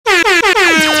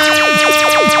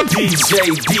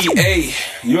DJ D.A.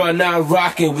 You are now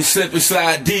rocking with Slip and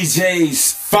Slide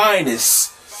DJ's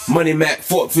finest. Money Mack,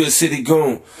 Fort Pierce City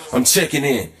Goon. I'm checking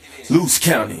in. Loose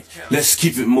County. Let's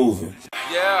keep it moving.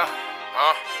 Yeah,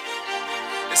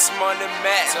 it's Money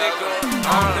Mack, nigga.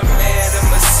 I'm the man of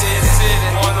my city.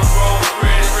 On the road,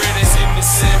 pretty. See me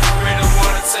sit pretty.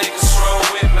 Wanna take a stroll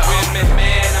with me.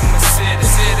 Man of my city.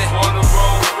 On the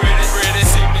road, pretty.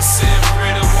 See me sit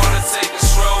pretty. Wanna take a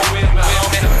stroll with me.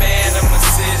 The man of my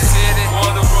city.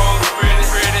 On the road, pretty.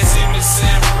 See me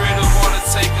sit pretty. Wanna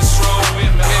take a stroll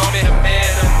with me. The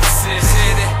man of my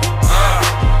city.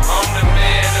 I'm the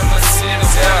man of my city.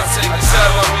 Wanna take a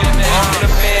stroll with me. I'm the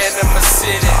man of my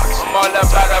city. I'm all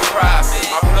about a profit.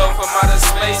 I blow from outer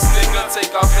space, nigga,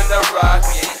 take off in the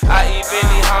rocket. I eat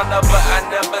Benny Honda, but I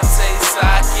never take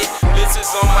socket.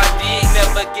 Bitches on my dick,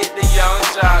 never get the young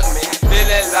jock, man.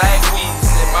 Feeling like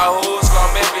Weezy, my hoes call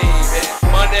me baby.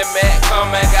 Money Mack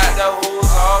come and got the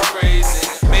hoes all crazy.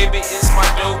 Baby, it's my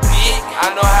dope dick,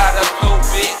 I know how to cope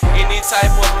it. Any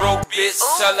type of broke bitch,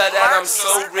 tell her that I'm so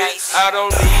rich. I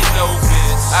don't need no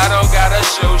bitch, I don't gotta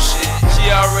show shit. She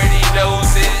already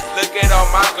knows it, look at all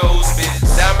my goals, bitch.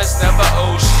 Diamonds never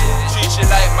owe shit, treat you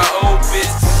like my old bitch.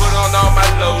 Put on all my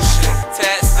lotion,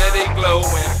 tats steady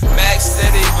glowing, Max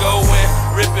steady going,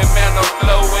 ripping man I'm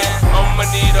glowing. I'ma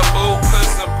need a boat, put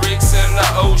some bricks in the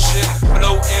ocean.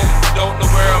 Floating, don't know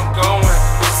where I'm going,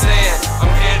 but saying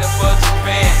I'm headed for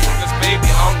Japan, cause baby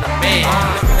I'm the man.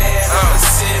 I'm the man of the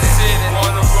city,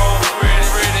 on the road pretty.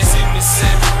 See me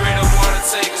sit pretty, wanna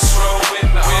take a stroll with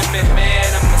me.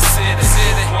 Man of my city,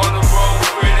 on the road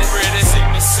pretty. See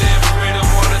me sit pretty,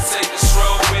 wanna take a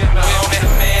stroll with me. The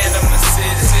man of my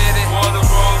city, on the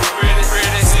road pretty.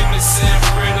 See me sit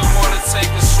pretty, wanna take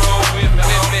a stroll with me.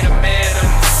 The man of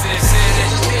my city,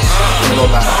 the man of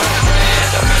my city.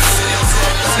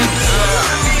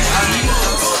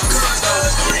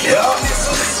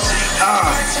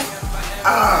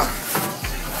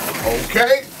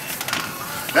 Okay.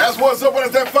 That's what's up when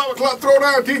it's that 5 o'clock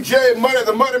throwdown. DJ Money,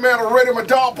 the Money Man already. My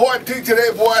dog boy T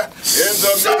today, boy.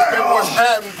 Ends up what's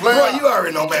happening, player. Bro, you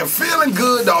already know, man. Feeling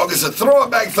good, dog. It's a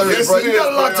throwback Thursday, yes, bro. You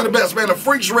got a lot to the best, man. The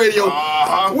Freaks Radio.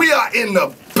 We are in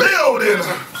the building.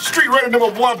 Street Radio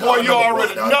 #1, boy. You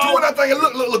already know. Do what I think.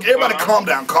 Look. Everybody calm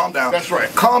down. That's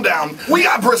right. Calm down. We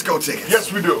got Brisco tickets.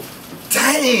 Yes, we do.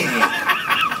 Dang.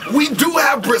 We do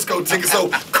have Brisco tickets, so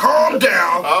calm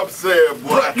down. I'm saying, boy.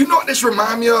 But you know what this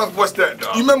remind me of? What's that,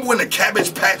 dog? You remember when the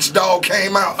Cabbage Patch dog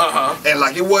came out? And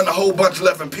like it wasn't a whole bunch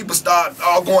left and people started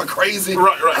all going crazy?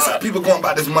 Right. That's how people going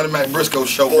by this Money Mack Brisco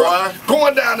show, bro.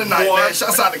 Going down tonight, man.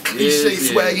 Shouts out to Cliche,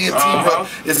 Swaggy, and T-Bro.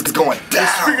 It's going down.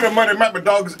 Speaking of Money Mack, my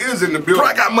dog is in the building. Bro,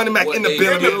 I got Money Mack in the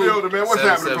building. In the building, man. What's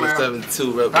happening, man?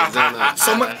 772 representative.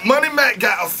 So Money Mack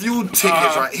got a few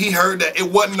tickets, right? He heard that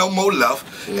it wasn't no more left.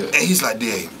 And he's like,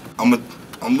 D.A., I'm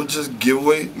gonna just give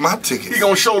away my tickets. He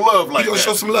gonna show love like that. He gonna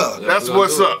show some love. That's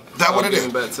what's up. That what it is.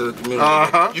 Back to the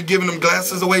community. You giving them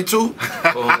glasses away too?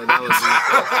 $400.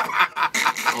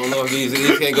 I don't know if these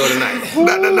can't go tonight.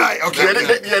 Not tonight, okay.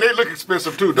 Yeah, they look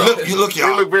expensive too, dog. Look, y'all.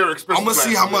 They look very expensive. I'm gonna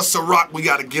see how much Ciroc we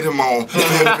gotta get him on.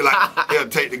 He'll be like, he'll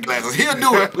take the glasses. He'll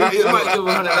do it. He might give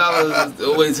 $100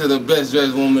 away to the best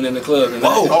dressed woman in the club tonight.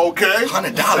 Whoa, okay.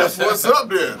 $100. That's what's up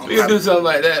there. We can do something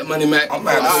like that, Money Mack. I'm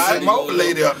gonna have to see my old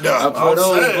lady up there. I put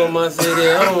on for my city,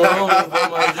 I'm on for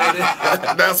my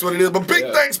city. That's what it is. But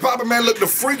big thanks, Papa, man. Look, the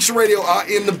Freaks Radio are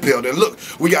in the building. Look,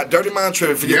 we got Dirty Mind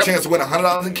Trivia for your chance to win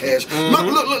 $100 in cash.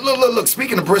 Look.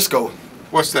 Speaking of Brisco.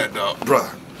 What's that, dog? Bruh,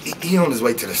 he on his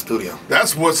way to the studio.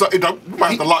 That's what's up. We might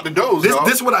have to lock the doors, dog.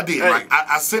 This is what I did, right?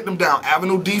 I sent him down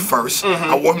Avenue D first.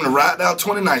 I want him to ride down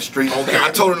 29th Street. Okay.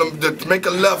 I told him to make a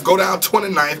left, go down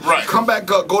 29th. Right. Come back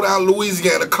up, go down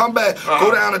Louisiana. Come back, go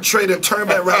down to Trader, turn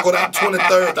back right, go down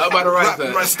 23rd. Stop by the right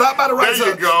side. Right, stop by the right side.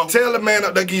 There you go. Tell the man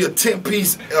up there, give you a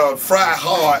 10-piece fried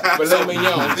hard.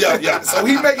 Yeah. So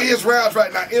he making his rounds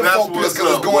right now. Info because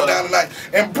it's going down tonight.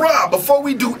 And bruh, before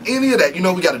we do any of that, you know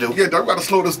what we got to do? Yeah, dog, we got to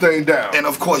slow this thing down. And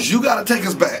of course, you got to take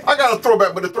us back. I got a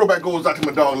throwback, but the throwback goes out to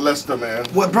my dog Lester, man.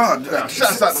 Well, bro,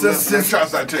 shouts out to Lester.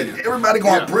 Shouts out to you. Everybody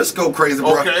going Brisco crazy,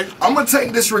 bro. Okay. I'm gonna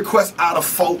take this request out of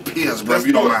Fort Pierce, bro, if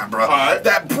you don't mind, bro. All right.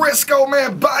 That Brisco,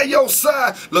 man, by your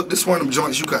side. Look, this one of them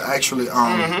joints you could actually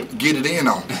get it in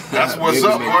on. That's what's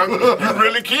up, bro. You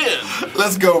really can.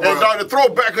 Let's go, bro. And dog, the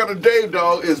throwback of the day,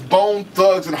 dog, is Bone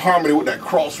Thugs and Harmony with that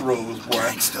Crossroads, boy.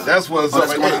 Gangsta. That's what's up.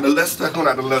 That's going out to Lester. That's going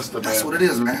out to Lester, man. That's what it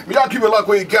is, man. Y'all keep it locked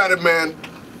where you got it, man.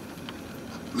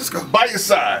 Let's go. By your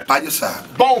side. By your side.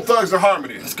 Bone Thugs and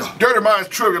Harmony. Let's go. Dirty Minds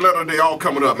Trivia Letter Day all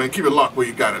coming up, man. Keep it locked where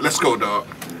you got it. Let's go, dog.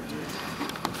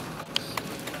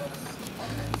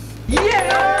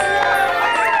 Yeah!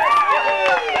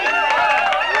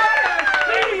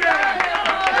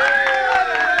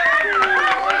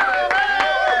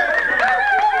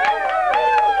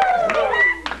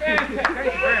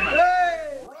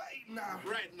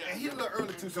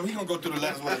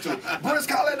 That's what it do.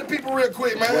 Brisco, holla at the people real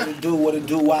quick, man. What it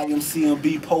do,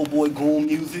 YMCMB, Po Boy Goon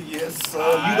Music, yes sir.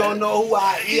 You don't know who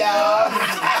I am.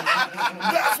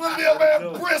 That's what it is, man.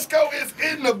 Brisco is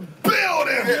in the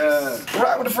building. Yeah.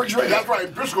 Right with the Freaks Radio. That's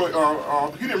right.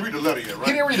 Brisco, he didn't read the letter yet, right?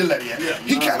 He didn't read the letter yet. Yeah.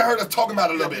 He kind of heard us talking about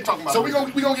it a little bit. So we're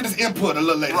gonna get his input a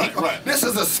little later. Right. This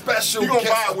is a special. He gonna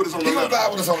vibe with us on the letter. He gonna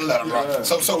vibe with us on the letter, bro.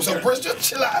 So Brisk, just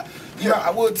chill out. You know,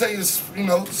 I would tell you,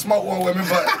 smoke one with me,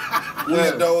 but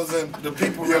VIDEOZ and the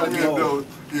people really know.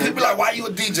 They be like, why you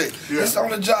a DJ? It's on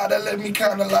the job that let me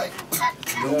kind of like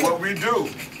what we do.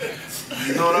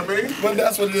 You know what I mean? But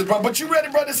that's what it is, bro. But you ready,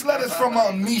 bro? This letter's from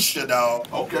Nisha, dog.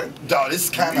 Okay. Dog, this is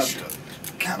kind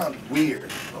of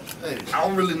weird. I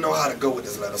don't really know how to go with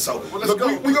this letter, so look,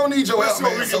 we gonna need your help,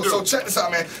 man. So check this out,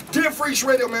 man. Dear Freaks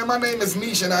Radio, man, my name is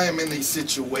Nisha and I am in a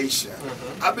situation.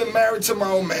 I've been married to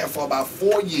my own man for about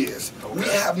 4 years. We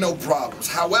have no problems.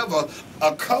 However,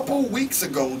 a couple weeks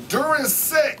ago, during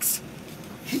sex,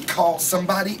 he called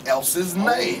somebody else's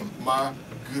name. My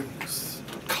goodness.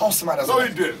 Called somebody else's name.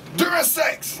 So he did. During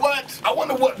sex. What? I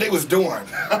wonder what they was doing.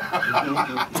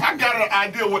 I got an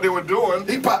idea what they were doing.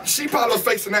 She probably was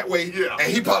facing that way, and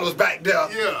he probably was back there,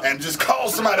 and just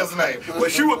called somebody else's name.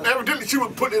 But evidently she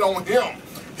was putting it on him.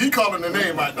 He calling the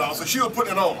name right now, so she was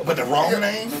putting it on. But the wrong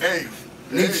name? Hey.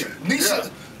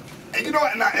 Nisha. And you know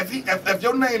what? Now, if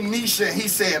your name Nisha, and he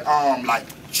said like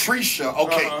Trisha,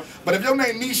 okay. But if your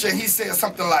name Nisha, and he said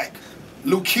something like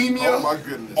leukemia, oh my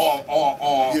goodness,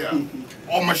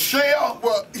 or Michelle.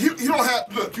 Well, you don't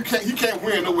have. Look, he can't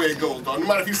win no way it goes, though. No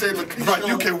matter if he say leukemia, right,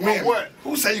 you can win. What?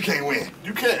 Who say you can't win?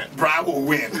 You can't. Bro, I will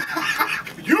win.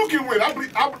 You can win. I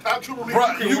truly believe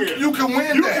right, you can win. You can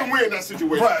win. You can win that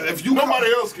situation. Right, if you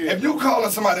nobody else can. If you calling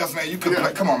somebody else's name, you can.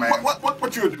 Like, come on, man.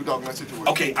 What you would do, dog, in that situation?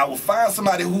 Okay, I will find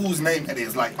somebody whose name it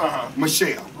is, like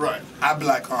Michelle. Right. I'd be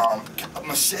like,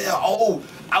 Michelle. Oh,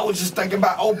 I was just thinking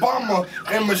about Obama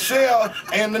and Michelle,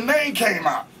 and the name came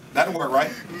out. That'll work, right?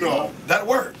 No. That'll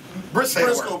work.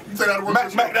 Brisco, you say that'll work?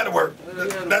 Mack, that'll work.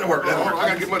 That'll work. I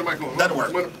gotta get Money Mack on. That'll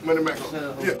work. Money Mack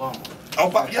on.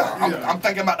 Yeah. I'm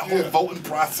thinking about the whole voting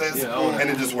process, and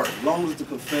it just works. As long as the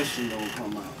confession don't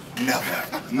come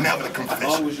out. Never the confession.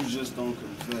 As long as you just don't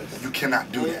confess. You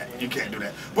cannot do that. You can't do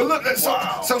that. But look,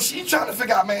 so she's trying to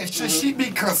figure out, man, should she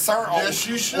be concerned,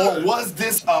 or was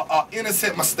this an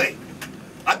innocent mistake?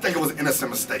 I think it was an innocent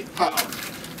mistake.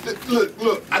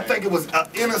 Look. I think it was an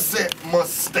innocent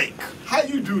mistake. How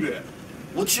you do that?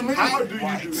 What you mean? How do you do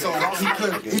that? So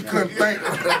he couldn't think.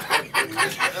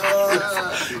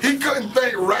 He couldn't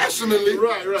think rationally.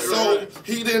 So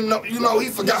he didn't know. You know, he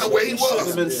forgot where he was. Should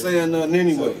have been saying nothing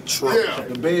anyway. Yeah.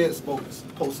 The bed's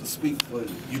supposed to speak for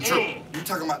you. You true. You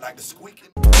talking about like the squeaking?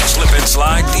 Slip and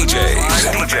slide DJs.